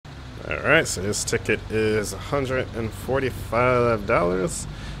Alright, so this ticket is $145.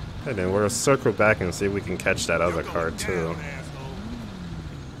 And then we'll circle back and see if we can catch that other car too.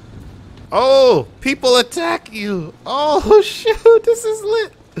 Oh, people attack you. Oh, shoot, this is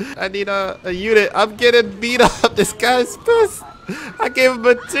lit. I need a unit. I'm getting beat up. This guy's pissed. I gave him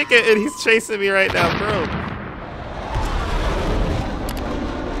a ticket and he's chasing me right now, bro.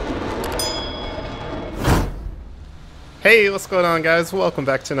 Hey, what's going on, guys? Welcome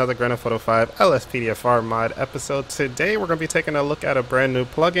back to another Grand Theft Auto 5 LSPDFR mod episode. Today we're going to be taking a look at a brand new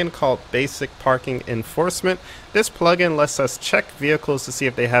plugin called Basic Parking Enforcement. This plugin lets us check vehicles to see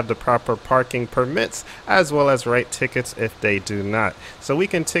if they have the proper parking permits, as well as write tickets if they do not. So we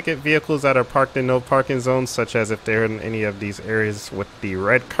can ticket vehicles that are parked in no parking zones, such as if they're in any of these areas with the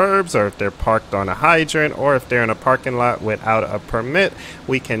red curbs, or if they're parked on a hydrant, or if they're in a parking lot without a permit.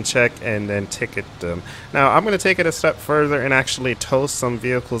 We can check and then ticket them. Now I'm going to take it a step further and actually tow some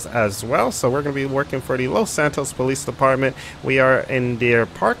vehicles as well. So we're going to be working for the Los Santos Police Department. We are in their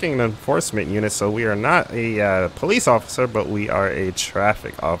parking enforcement unit, so we are not a police officer, but we are a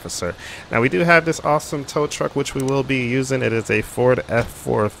traffic officer. Now we do have this awesome tow truck which we will be using. It is a Ford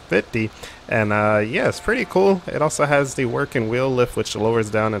F-450, and yeah, it's pretty cool. It also has the working wheel lift which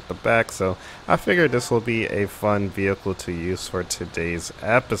lowers down at the back, so I figured this will be a fun vehicle to use for today's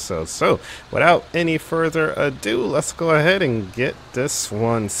episode. So without any further ado, let's go ahead and get this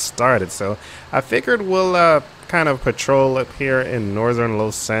one started. So I figured we'll kind of patrol up here in northern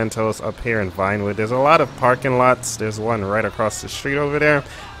Los Santos, up here in Vinewood. There's a lot of parking lots. There's one right across the street over there,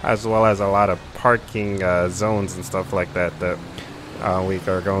 as well as a lot of parking zones and stuff like that that we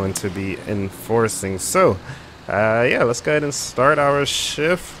are going to be enforcing. So yeah, let's go ahead and start our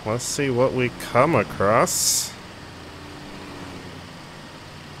shift. Let's see what we come across.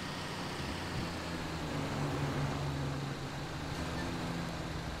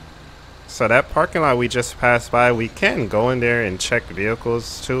 So that parking lot we just passed by, we can go in there and check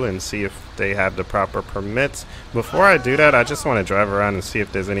vehicles too and see if they have the proper permits. Before I do that, I just want to drive around and see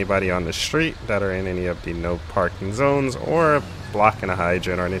if there's anybody on the street that are in any of the no parking zones or blocking a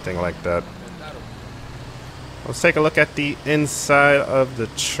hydrant or anything like that. Let's take a look at the inside of the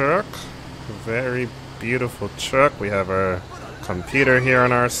truck. Very beautiful truck. We have our computer here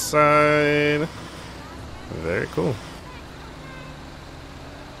on our side. Very cool.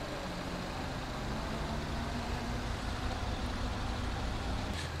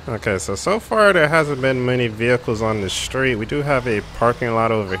 Okay, so far there hasn't been many vehicles on the street. We do have a parking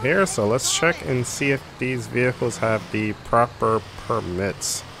lot over here, so let's check and see if these vehicles have the proper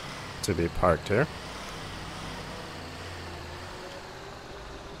permits to be parked here.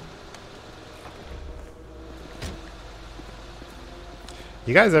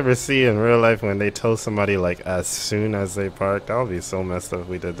 You guys ever see in real life when they tow somebody like as soon as they park? That would be so messed up if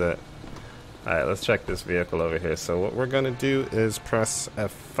we did that. Alright, let's check this vehicle over here. So what we're going to do is press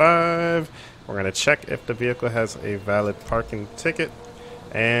F5. We're going to check if the vehicle has a valid parking ticket.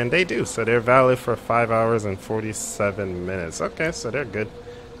 And they do. So they're valid for 5 hours and 47 minutes. Okay, so they're good.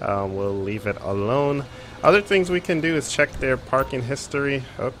 We'll leave it alone. Other things we can do is check their parking history.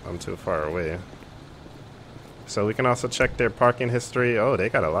 Oh, I'm too far away. So we can also check their parking history. Oh, they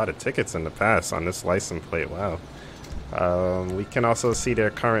got a lot of tickets in the past on this license plate. Wow. We can also see their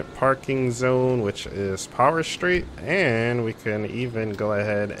current parking zone, which is Power Street, and we can even go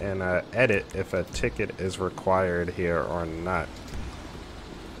ahead and edit if a ticket is required here or not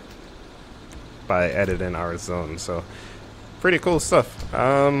by editing our zone. So pretty cool stuff.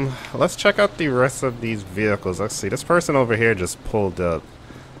 Let's check out the rest of these vehicles. Let's see, this person over here just pulled up.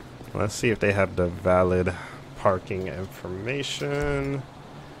 Let's see if they have the valid parking information.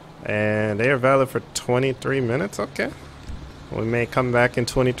 And they are valid for 23 minutes. Okay. We may come back in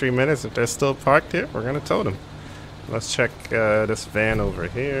 23 minutes. If they're still parked here, we're going to tow them. Let's check this van over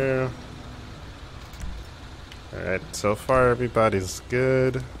here. Alright, so far everybody's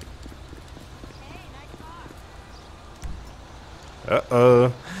good.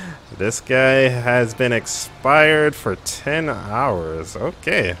 Uh-oh. This guy has been expired for 10 hours.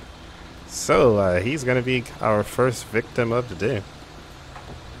 Okay. So he's going to be our first victim of the day.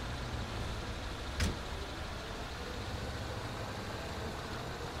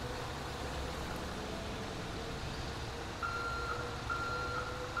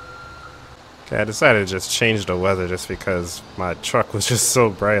 I decided to just change the weather just because my truck was just so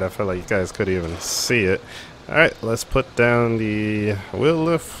bright. I felt like you guys couldn't even see it. Alright, let's put down the wheel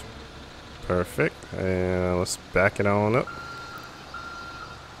lift. Perfect. And let's back it on up.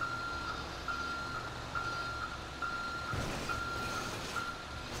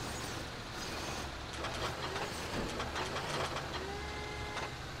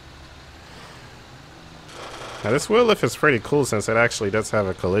 Now this wheel lift is pretty cool since it actually does have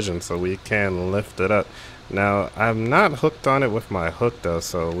a collision, so we can lift it up. Now I'm not hooked on it with my hook though,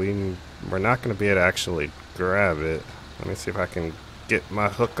 so we're not going to be able to actually grab it. Let me see if I can get my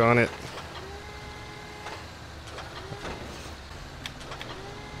hook on it.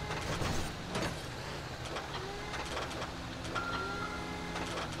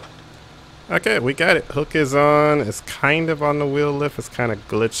 Okay, we got it. Hook is on. It's kind of on the wheel lift. It's kind of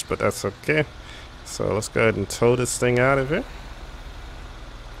glitched, but that's okay. So let's go ahead and tow this thing out of here.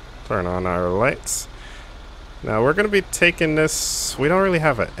 Turn on our lights. Now we're going to be taking this. We don't really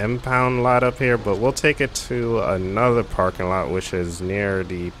have an impound lot up here, but we'll take it to another parking lot, which is near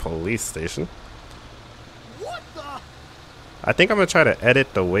the police station. I think I'm going to try to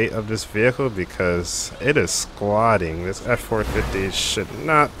edit the weight of this vehicle because it is squatting. This F-450 should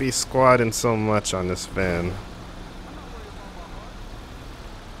not be squatting so much on this van.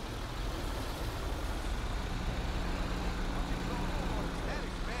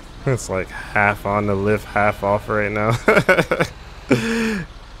 It's like half on the lift, half off right now.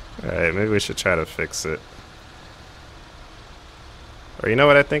 Alright, maybe we should try to fix it. Or you know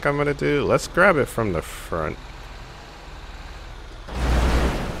what I think I'm going to do? Let's grab it from the front.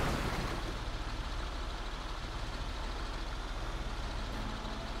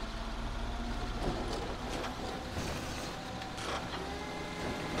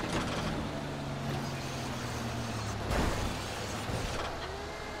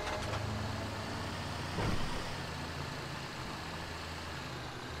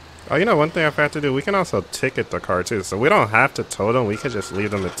 Oh, you know, one thing I forgot to do, we can also ticket the car too. So we don't have to tow them, we could just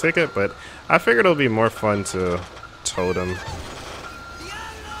leave them a ticket, but I figured it'll be more fun to tow them.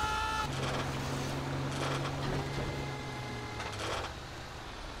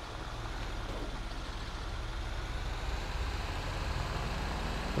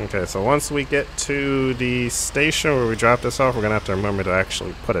 Okay, so once we get to the station where we drop this off, we're gonna have to remember to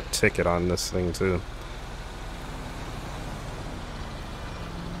actually put a ticket on this thing too.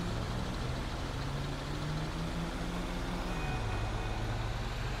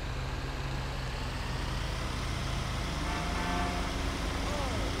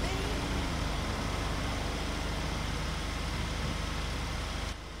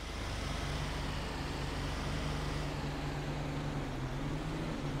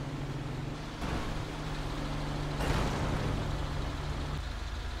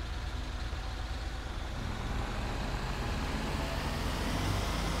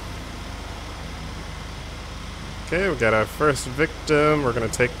 Okay, we got our first victim. We're going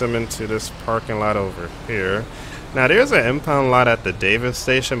to take them into this parking lot over here. Now, there's an impound lot at the Davis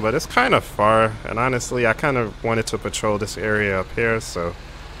station, but it's kind of far. And honestly, I kind of wanted to patrol this area up here, so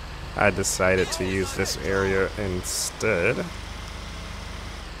I decided to use this area instead.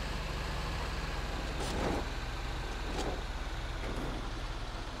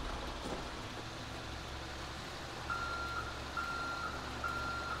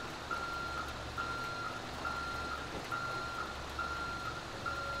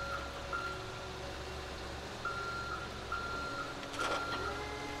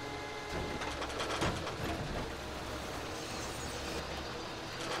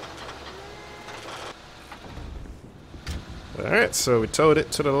 Alright, so we towed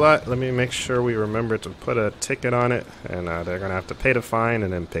it to the lot. Let me make sure we remember to put a ticket on it, and they're going to have to pay the fine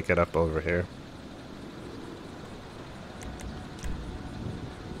and then pick it up over here.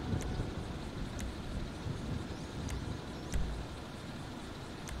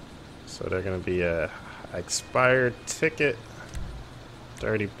 So they're going to be a expired ticket,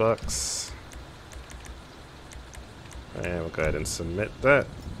 30 bucks. And we'll go ahead and submit that.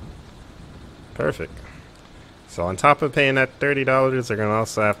 Perfect. So on top of paying that $30, they're going to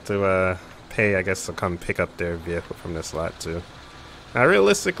also have to pay, I guess, to come pick up their vehicle from this lot too. Now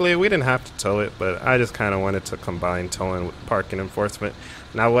realistically, we didn't have to tow it, but I just kind of wanted to combine towing with parking enforcement.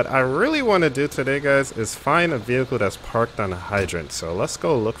 Now what I really want to do today, guys, is find a vehicle that's parked on a hydrant. So let's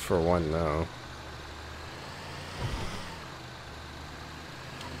go look for one now.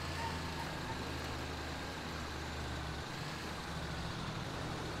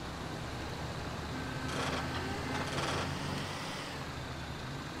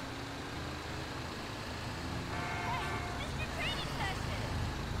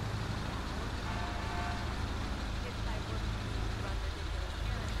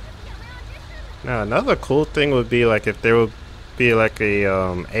 Now another cool thing would be like if there would be like a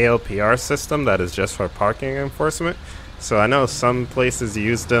ALPR system that is just for parking enforcement. So I know some places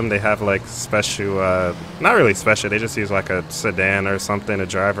use them. They have like special, not really special, they just use like a sedan or something to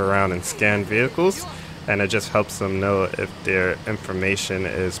drive around and scan vehicles, and it just helps them know if their information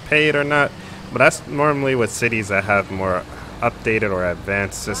is paid or not. But that's normally with cities that have more updated or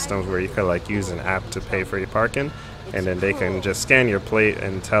advanced systems where you could like use an app to pay for your parking, and then they can just scan your plate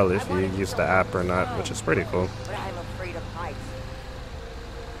and tell if you use the app or not, which is pretty cool.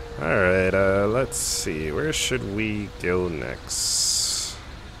 Alright, let's see. Where should we go next?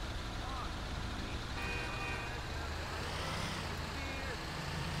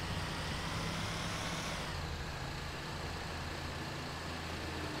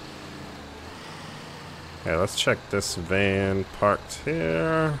 Okay, let's check this van parked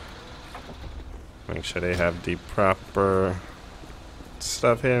here. Make sure they have the proper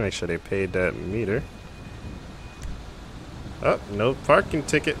stuff here. Make sure they paid that meter. Oh, no parking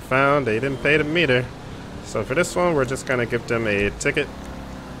ticket found. They didn't pay the meter. So for this one, we're just going to give them a ticket.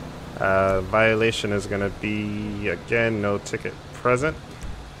 Violation is going to be, again, no ticket present.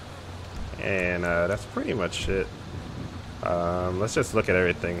 And that's pretty much it. Let's just look at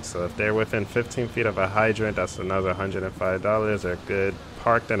everything. So if they're within 15 feet of a hydrant, that's another $105. They're good.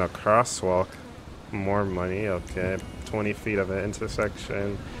 Parked in a crosswalk, more money. Okay. 20 feet of an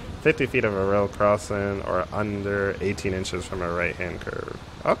intersection. 50 feet of a rail crossing, or under 18 inches from a right-hand curve.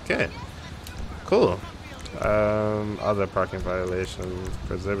 Okay, cool. Other parking violations,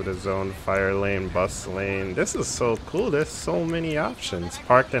 prohibited zone, fire lane, bus lane. This is so cool. There's so many options.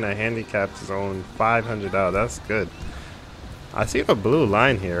 Parked in a handicapped zone, $500. That's good. I see the blue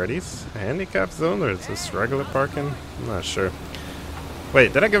line here. Are these handicapped zones, or is this regular parking? I'm not sure.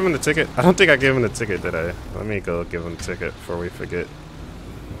 Wait, did I give him the ticket? I don't think I gave him the ticket, did I? Let me go give him the ticket before we forget.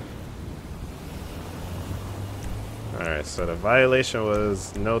 Alright, so the violation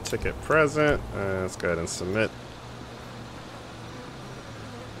was no ticket present. Let's go ahead and submit.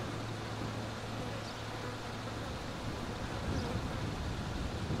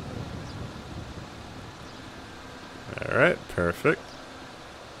 Alright, perfect.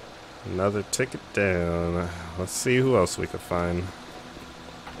 Another ticket down. Let's see who else we could find.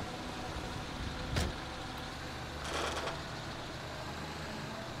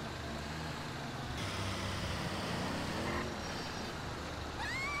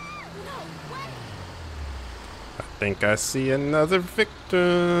 I think I see another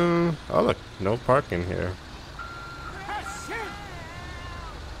victim. Oh look, no parking here.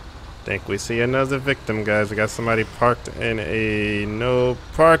 Think we see another victim, guys. We got somebody parked in a no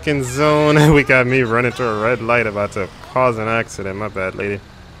parking zone. We got me running through a red light about to cause an accident. My bad, lady.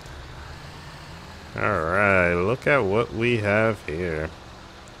 Alright, look at what we have here.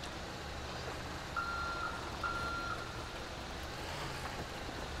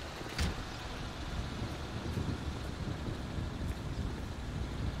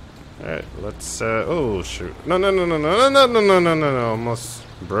 Alright, let's oh shoot. No, almost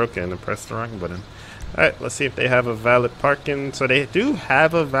broken and pressed the wrong button. Alright, let's see if they have a valid parking. So they do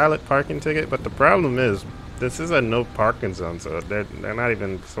have a valid parking ticket, but the problem is this is a no parking zone, so they're not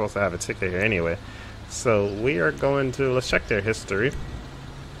even supposed to have a ticket here anyway. So we are going to, let's check their history.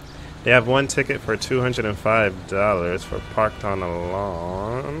 They have one ticket for $205 for parked on a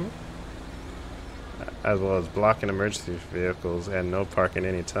lawn, as well as blocking emergency vehicles and no parking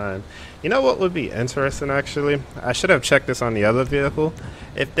anytime. You know what would be interesting, actually? I should have checked this on the other vehicle.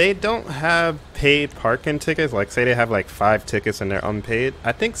 If they don't have paid parking tickets, like say they have like 5 tickets and they're unpaid,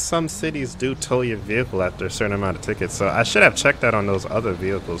 I think some cities do tow your vehicle after a certain amount of tickets. So I should have checked that on those other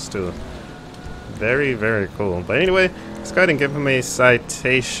vehicles too. Very, very cool. But anyway, let's go ahead and give him a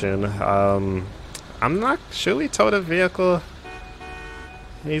citation. I'm not, should we tow the vehicle?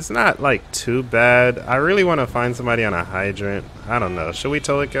 He's not like too bad. I really want to find somebody on a hydrant. I don't know. Should we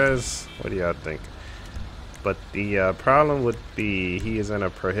tow it, guys? What do y'all think? But the problem would be he is in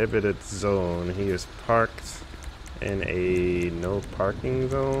a prohibited zone. He is parked in a no parking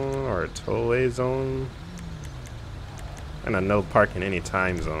zone or a towaway zone. And a no parking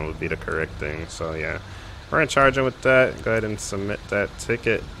anytime zone would be the correct thing. So yeah, we're gonna charge him with that. Go ahead and submit that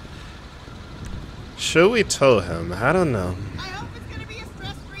ticket. Should we tow him? I don't know.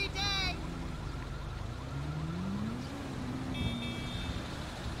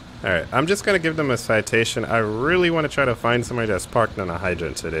 Alright, I'm just going to give them a citation. I really want to try to find somebody that's parked on a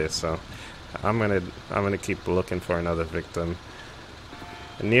hydrant today, so I'm gonna keep looking for another victim.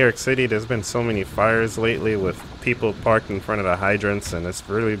 In New York City, there's been so many fires lately with people parked in front of the hydrants, and it's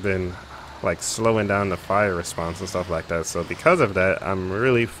really been like slowing down the fire response and stuff like that. So because of that, I'm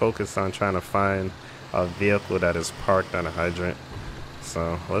really focused on trying to find a vehicle that is parked on a hydrant.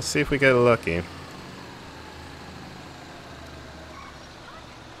 So let's see if we get lucky.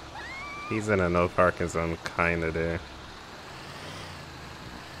 He's in a no parking zone kinda there.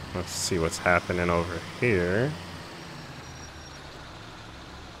 Let's see what's happening over here.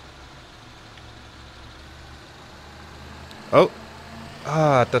 Oh,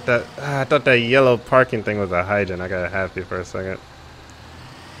 I thought that yellow parking thing was a hydrant. I got happy for a second.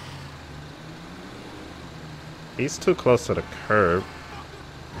 He's too close to the curb.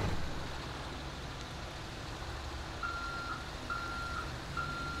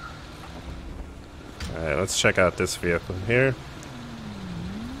 Alright, let's check out this vehicle here.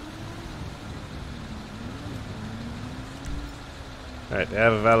 Alright, they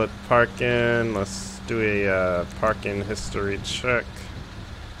have a valid parking. Let's do a parking history check.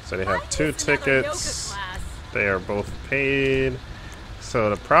 So they have 2 tickets. They are both paid. So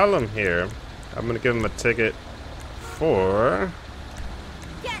the problem here, I'm going to give them a ticket for...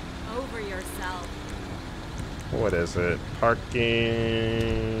 Get over yourself. What is it?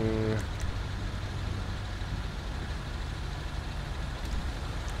 Parking...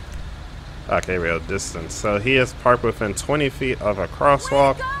 Okay, real distance. So he is parked within 20 feet of a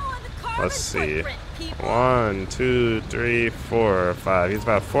crosswalk. Let's see. 1, 2, 3, 4, 5. He's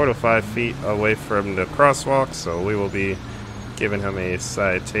about 4 to 5 feet away from the crosswalk, so we will be giving him a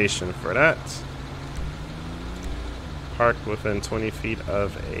citation for that. Parked within 20 feet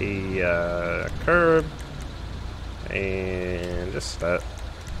of a curb. And just that.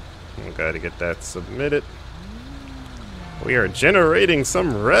 I'm going to get that submitted. We are generating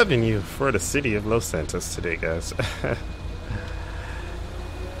some revenue for the city of Los Santos today, guys.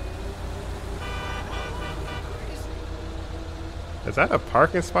 Is that a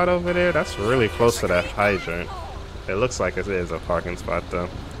parking spot over there? That's really close to that hydrant. It looks like it is a parking spot, though.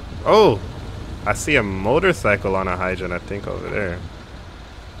 Oh! I see a motorcycle on a hydrant, I think, over there.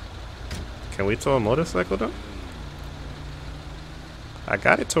 Can we tow a motorcycle, though? I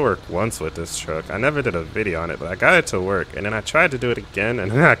got it to work once with this truck. I never did a video on it, but I got it to work. And then I tried to do it again,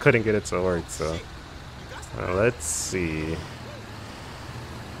 and then I couldn't get it to work, so... let's see.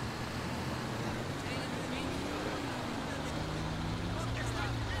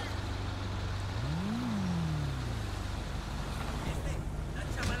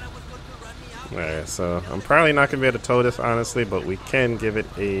 Alright, so I'm probably not going to be able to tow this, honestly, but we can give it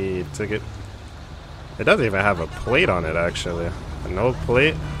a ticket. It doesn't even have a plate on it, actually. No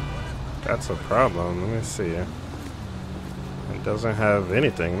plate? That's a problem. Let me see. It doesn't have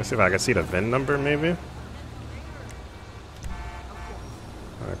anything. Let me see if I can see the VIN number, maybe.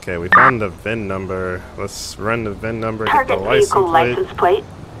 Okay, we found the VIN number. Let's run the VIN number, get the license plate.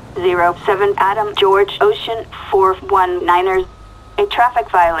 07 Adam George Ocean 419ers. A traffic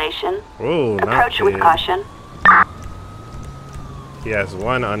violation. Ooh, approach with caution. He has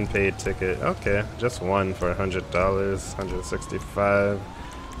 1 unpaid ticket. Okay, just 1 for $100, $165.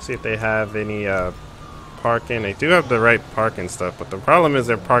 See if they have any parking. They do have the right parking stuff, but the problem is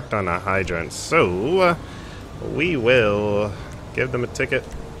they're parked on a hydrant. So we will give them a ticket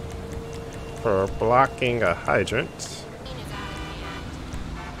for blocking a hydrant.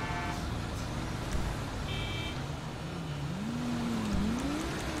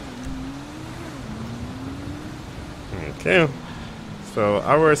 Okay. So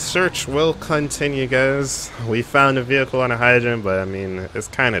our search will continue, guys. We found a vehicle on a hydrant, but I mean, it's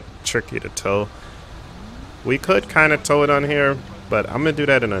kind of tricky to tow. We could kind of tow it on here, but I'm going to do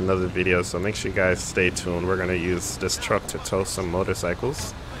that in another video, so make sure you guys stay tuned. We're going to use this truck to tow some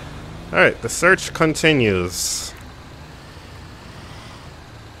motorcycles. Alright, the search continues.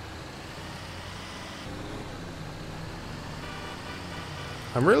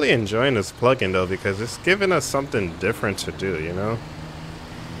 I'm really enjoying this plugin, though, because it's giving us something different to do, you know?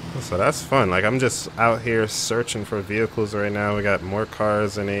 So that's fun. Like, I'm just out here searching for vehicles right now. We got more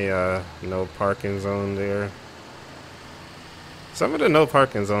cars in a no parking zone there. Some of the no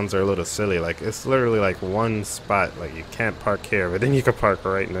parking zones are a little silly. Like, it's literally like one spot. Like, you can't park here, but then you can park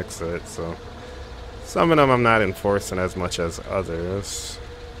right next to it. So some of them I'm not enforcing as much as others.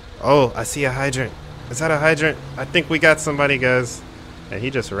 Oh, I see a hydrant. Is that a hydrant? I think we got somebody, guys. And he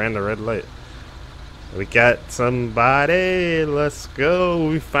just ran the red light. We got somebody. Let's go.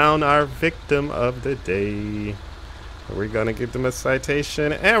 We found our victim of the day. We're going to give them a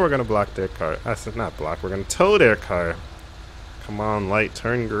citation. And we're going to block their car. I said not block. We're going to tow their car. Come on, light.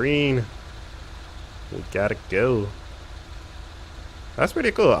 Turn green. We got to go. That's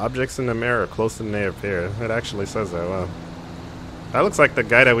pretty cool. Objects in the mirror close than they appear. It actually says that. Wow. That looks like the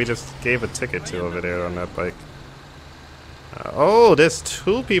guy that we just gave a ticket to over there on that bike. Oh, there's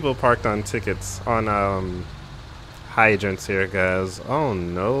 2 people parked on tickets on hydrants here, guys. Oh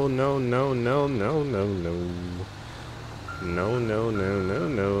no, no, no, no, no, no, no. No, no, no, no,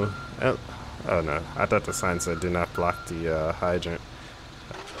 no. Oh no, I thought the sign said do not block the hydrant.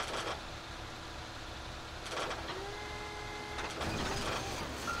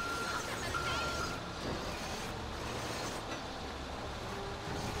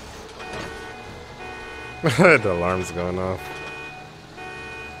 The alarm's going off.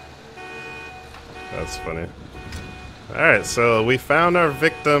 That's funny. Alright, so we found our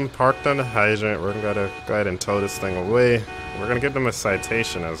victim parked on the hydrant. We're gonna go ahead and tow this thing away. We're gonna give them a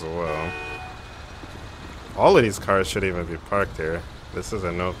citation as well. All of these cars should even be parked here. This is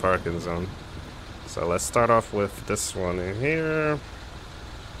a no parking zone. So let's start off with this one in here.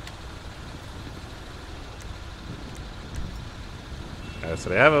 Alright, so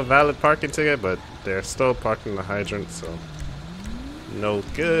they have a valid parking ticket, but they're still parked in the hydrant, so no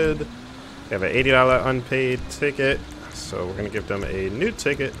good. They have an $80 unpaid ticket, so we're gonna give them a new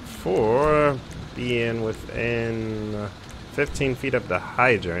ticket for being within 15 feet of the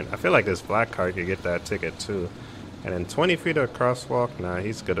hydrant. I feel like this black car could get that ticket too. And then 20 feet of crosswalk. Nah,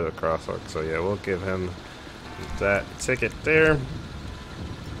 he's good at a crosswalk, so yeah, we'll give him that ticket there.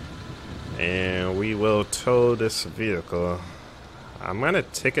 And we will tow this vehicle. I'm gonna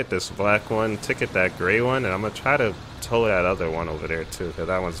ticket this black one, ticket that gray one, and I'm gonna try to tow that other one over there too, because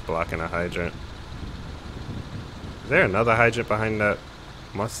that one's blocking a hydrant. Is there another hydrant behind that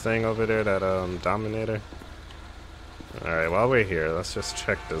Mustang over there, that Dominator? Alright, while we're here, let's just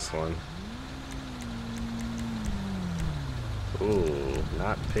check this one. Ooh,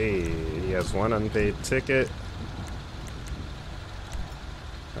 not paid. He has one unpaid ticket.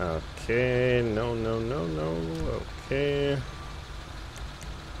 Okay, no. Okay.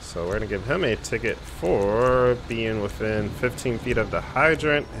 So we're gonna give him a ticket for being within 15 feet of the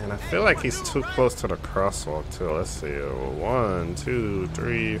hydrant, and I feel like he's too close to the crosswalk too. Let's see, 1, 2,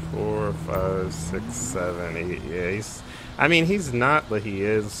 3, 4, 5, 6, 7, 8. Yeah, I mean, he's not, but he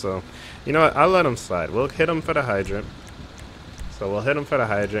is. So, you know what? I'll let him slide. We'll hit him for the hydrant. So we'll hit him for the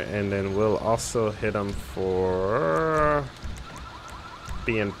hydrant, and then we'll also hit him for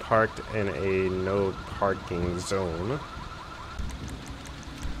being parked in a no parking zone.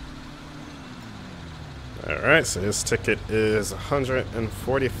 Alright, so his ticket is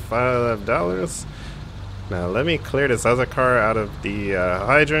 $145. Now let me clear this other car out of the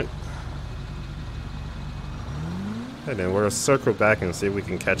hydrant. And then we'll circle back and see if we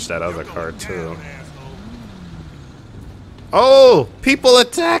can catch that other car too. Oh! People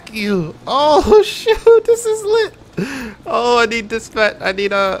attack you! Oh shoot, this is lit! Oh, I need dispatch. I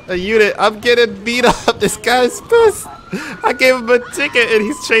need a unit. I'm getting beat up. This guy's pissed. I gave him a ticket and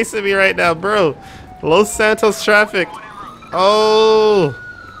he's chasing me right now, bro. Los Santos traffic. Oh,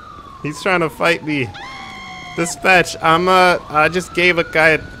 he's trying to fight me. Dispatch. I just gave a guy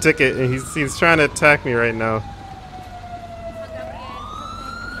a ticket and he's trying to attack me right now.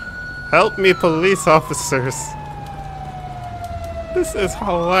 Help me, police officers. This is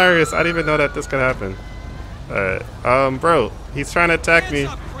hilarious. I didn't even know that this could happen. Alright, bro, he's trying to attack me.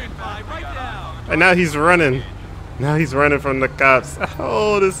 And now he's running. Now he's running from the cops.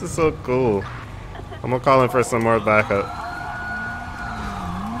 Oh, this is so cool. I'm gonna call him for some more backup.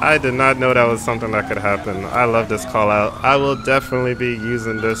 I did not know that was something that could happen. I love this call out. I will definitely be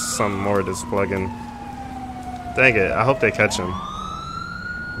using this some more, this plugin. Dang it, I hope they catch him.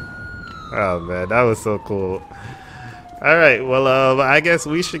 Oh man, that was so cool. Alright, well, I guess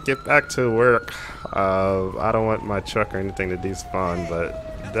we should get back to work. I don't want my truck or anything to despawn, but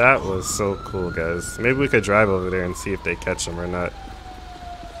that was so cool, guys. Maybe we could drive over there and see if they catch him or not.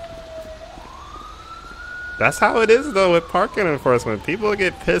 That's how it is, though, with parking enforcement. People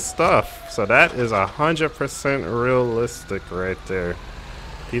get pissed off. So that is 100% realistic right there.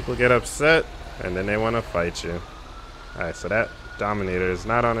 People get upset, and then they want to fight you. Alright, so that Dominator is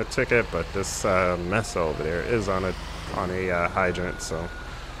not on a ticket, but this mess over there is on a hydrant, so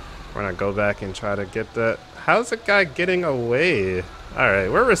we're gonna go back and try to get that. How's the guy getting away?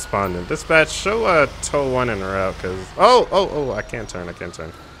 Alright, we're responding. Dispatch, show tow 1 in route, because oh, I can't turn.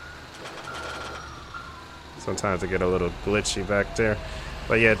 Sometimes I get a little glitchy back there.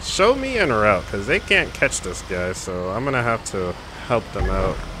 But yeah, show me en route, because they can't catch this guy, so I'm going to have to help them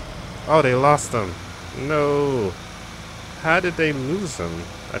out. Oh, they lost him. No. How did they lose him?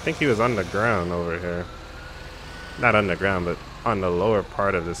 I think he was on the ground over here. Not on the ground, but on the lower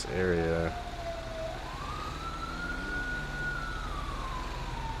part of this area.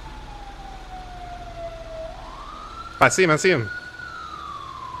 I see him.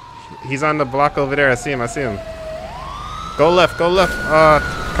 He's on the block over there. I see him. Go left.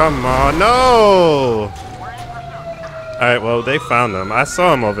 Oh, come on. No! Alright, well, they found him. I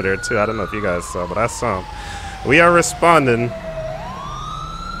saw him over there, too. I don't know if you guys saw, but I saw him. We are responding.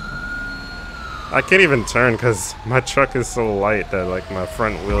 I can't even turn because my truck is so light that, like, my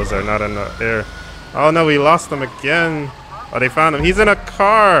front wheels are not in the air. Oh, no, we lost him again. Oh, they found him. He's in a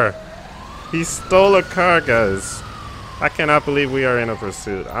car. He stole a car, guys. I cannot believe we are in a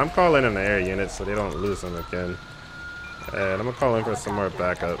pursuit. I'm calling in the air unit so they don't lose them again. And I'm gonna call in for some more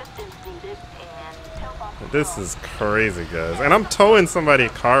backup. This is crazy, guys. And I'm towing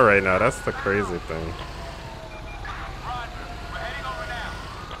somebody's car right now. That's the crazy thing.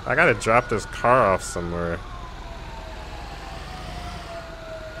 I gotta drop this car off somewhere.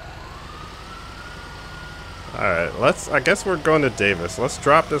 Alright, I guess we're going to Davis. Let's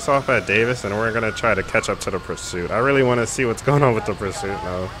drop this off at Davis and we're gonna try to catch up to the pursuit. I really want to see what's going on with the pursuit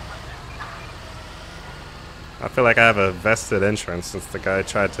now. I feel like I have a vested interest since the guy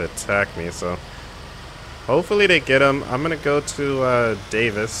tried to attack me, so hopefully they get him. I'm gonna go to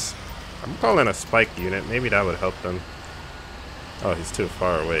Davis. I'm calling a spike unit. Maybe that would help them. Oh, he's too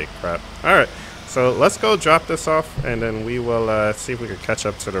far away. Crap. Alright, so let's go drop this off and then we will see if we can catch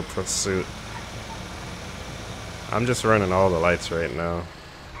up to the pursuit. I'm just running all the lights right now.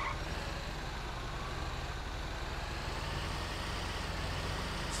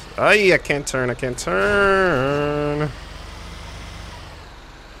 Ay, I can't turn, I can't turn.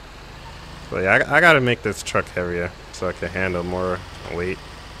 So yeah, I gotta make this truck heavier so I can handle more weight.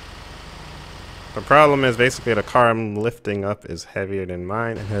 The problem is basically the car I'm lifting up is heavier than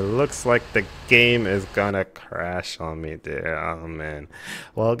mine, and it looks like the game is gonna crash on me there. Oh man.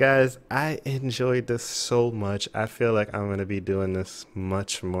 Well guys, I enjoyed this so much. I feel like I'm gonna be doing this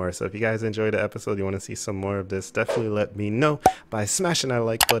much more. So if you guys enjoyed the episode, you want to see some more of this, definitely let me know by smashing that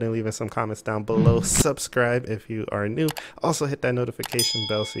like button, leaving some comments down below, subscribe if you are new. Also hit that notification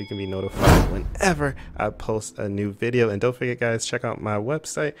bell so you can be notified whenever I post a new video. And don't forget guys, check out my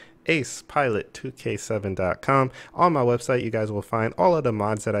website, acepilot2k7.com. On my website you guys will find all of the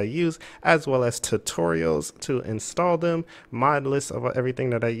mods that I use, as well as tutorials to install them, mod lists of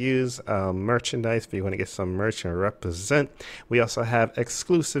everything that I use, merchandise if you want to get some merch and represent. We also have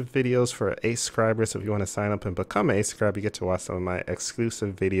exclusive videos for Ace subscribers. So if you want to sign up and become an Ace subscriber, you get to watch some of my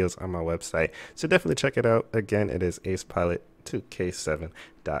exclusive videos on my website, so definitely check it out. Again, it is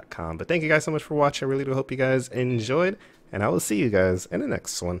acepilot2k7.com. But thank you guys so much for watching. I really do hope you guys enjoyed, and I will see you guys in the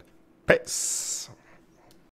next one. Peace.